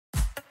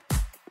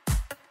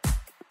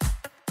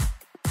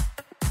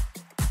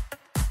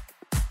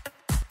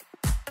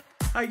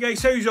Hi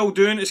guys, how's all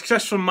doing? It's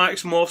Chris from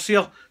Max Morphs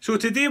here. So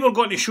today we're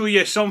going to show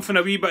you something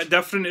a wee bit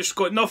different. It's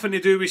got nothing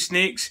to do with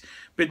snakes,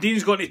 but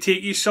Dean's going to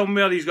take you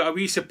somewhere. He's got a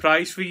wee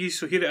surprise for you,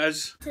 so here it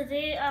is.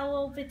 Today I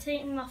will be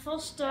taking my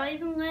first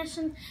driving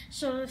lesson,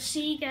 so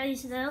see you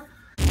guys there.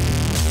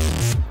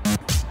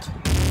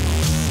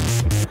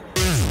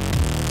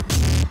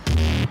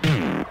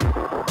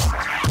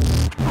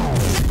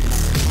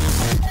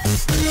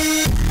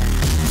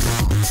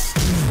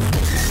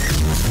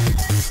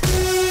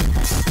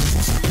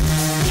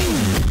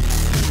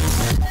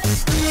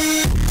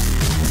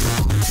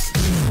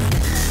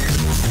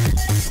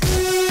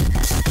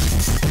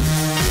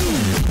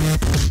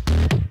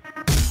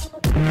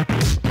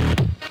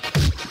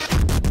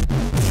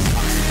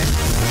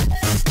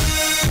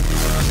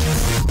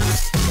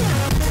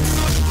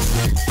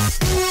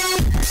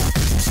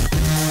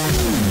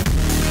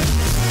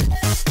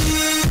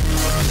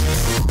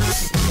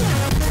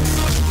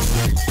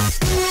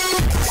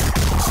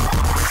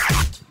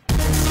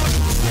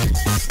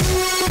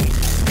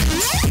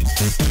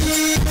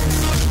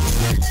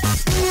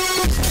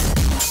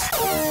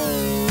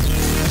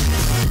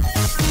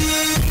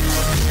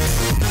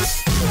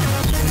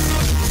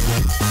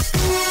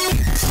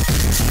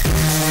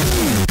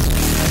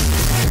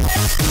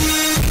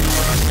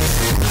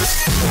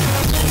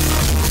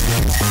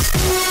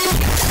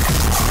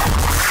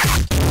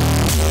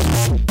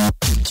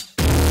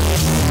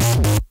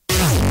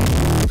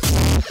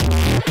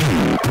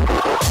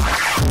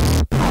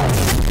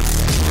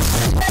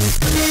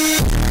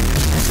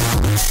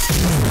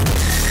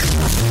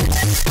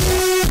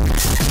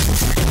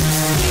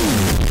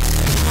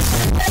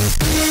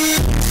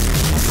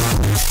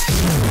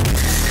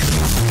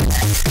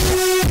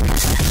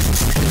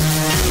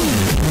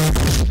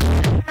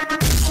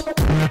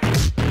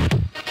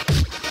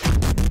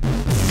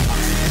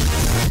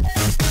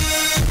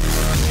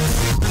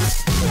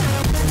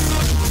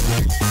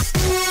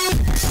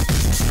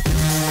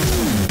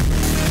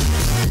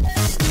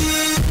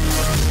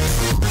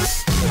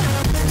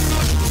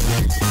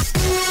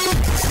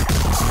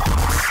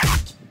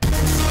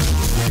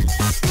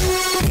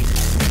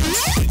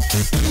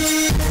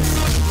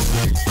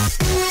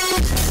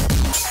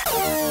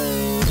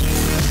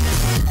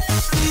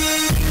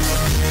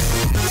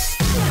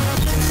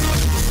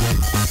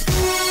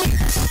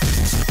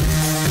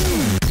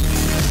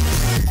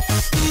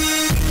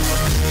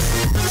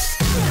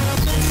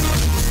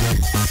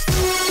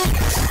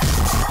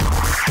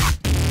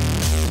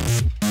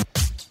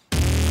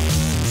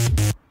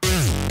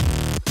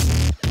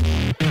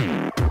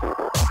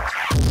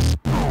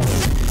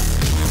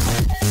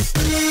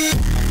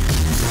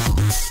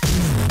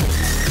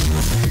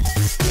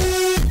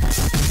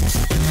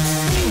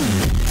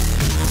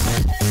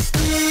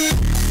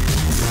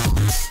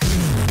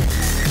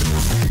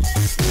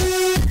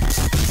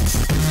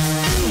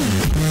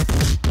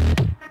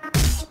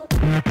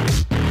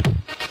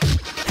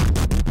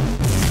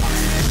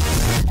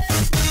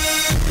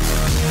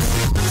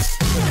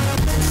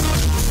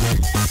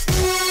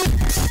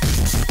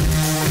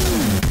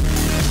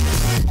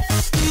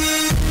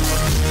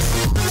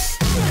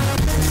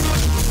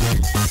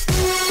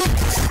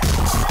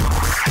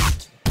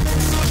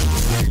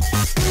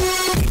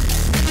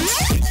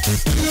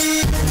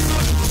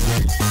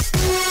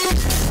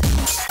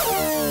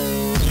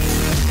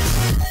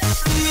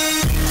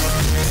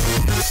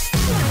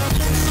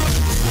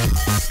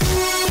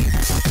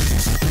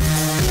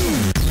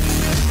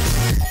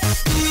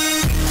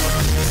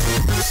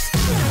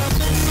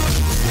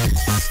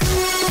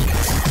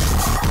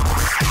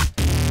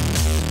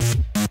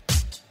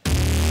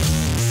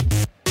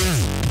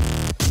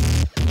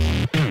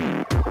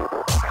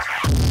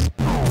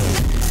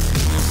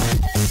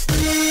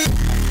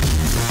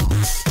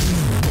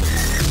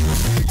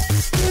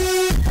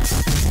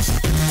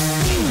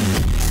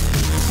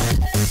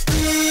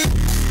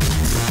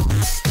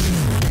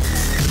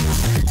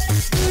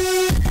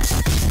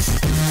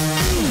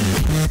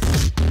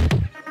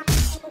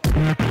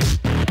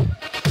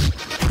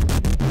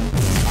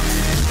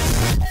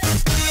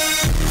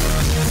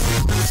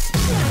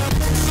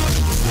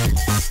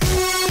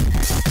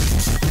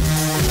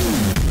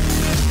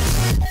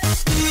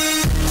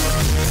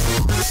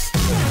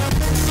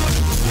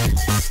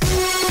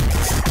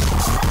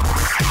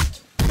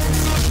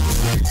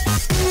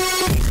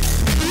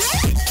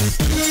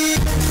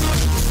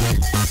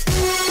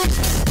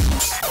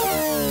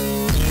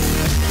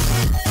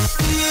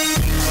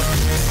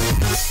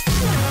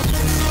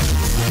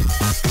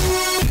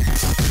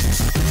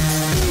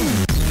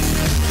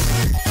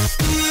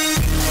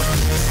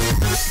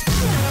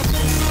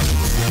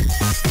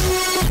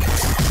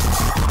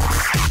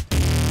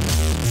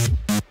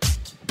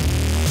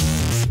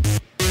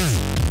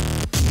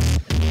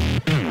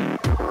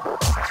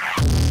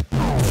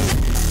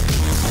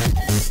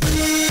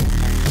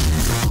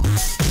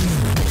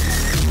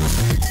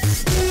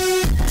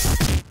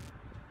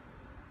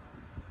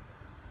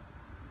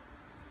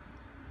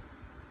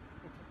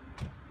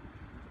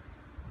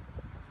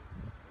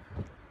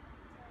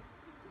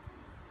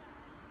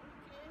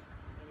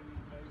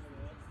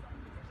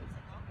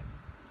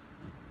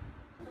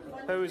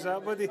 How was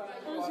that, buddy? It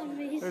was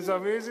amazing. It was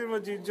amazing.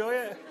 Would you enjoy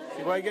it?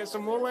 You want to get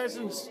some more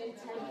lessons?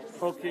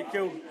 Okay,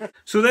 cool.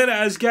 So there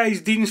it is,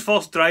 guys. Dean's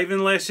first driving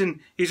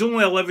lesson. He's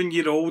only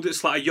 11-year-old.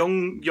 It's like a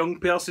young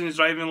person's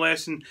driving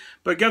lesson,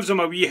 but it gives him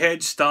a wee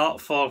head start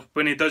for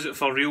when he does it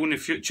for real in the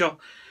future.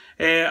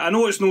 I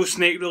know it's no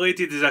snake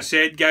related, as I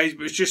said, guys,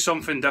 but it's just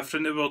something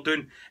different that we're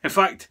doing. In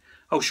fact,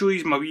 I'll show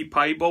you my wee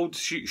piebald,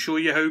 show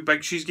you how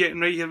big she's getting.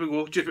 Right, here we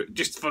go.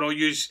 Just for all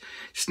you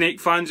snake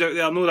fans out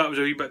there. I know that was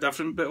a wee bit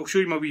different, but I'll show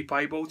you my wee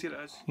piebald. Here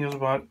it is. Here's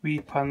my wee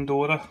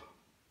Pandora.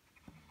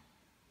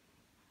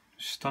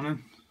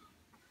 Stunning.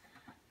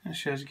 There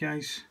she is,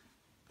 guys.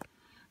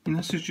 And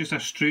this is just a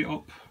straight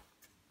up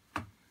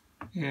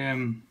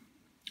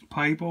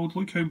piebald.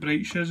 Look how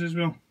bright she is as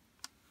well.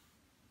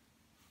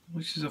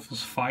 Looks as if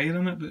there's fire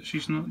in it, but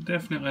she's not.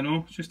 Definitely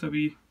no. It's just a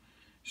wee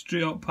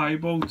straight up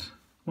piebald.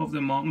 Love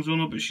the markings on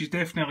her, but she's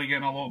definitely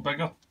getting a lot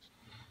bigger.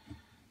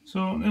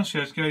 So there she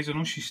is, guys. I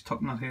know she's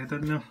tucking her head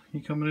in there.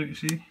 You coming out to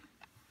see?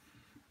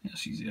 Yeah,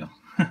 she's there.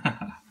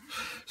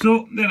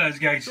 So there it is,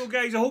 guys. So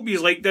guys, I hope you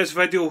liked this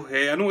video.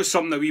 I know it's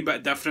something a wee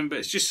bit different, but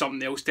it's just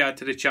something else to add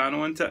to the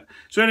channel, isn't it?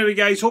 So anyway,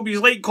 guys, hope you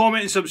like,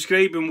 comment and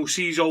subscribe, and we'll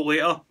see you all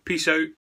later. Peace out.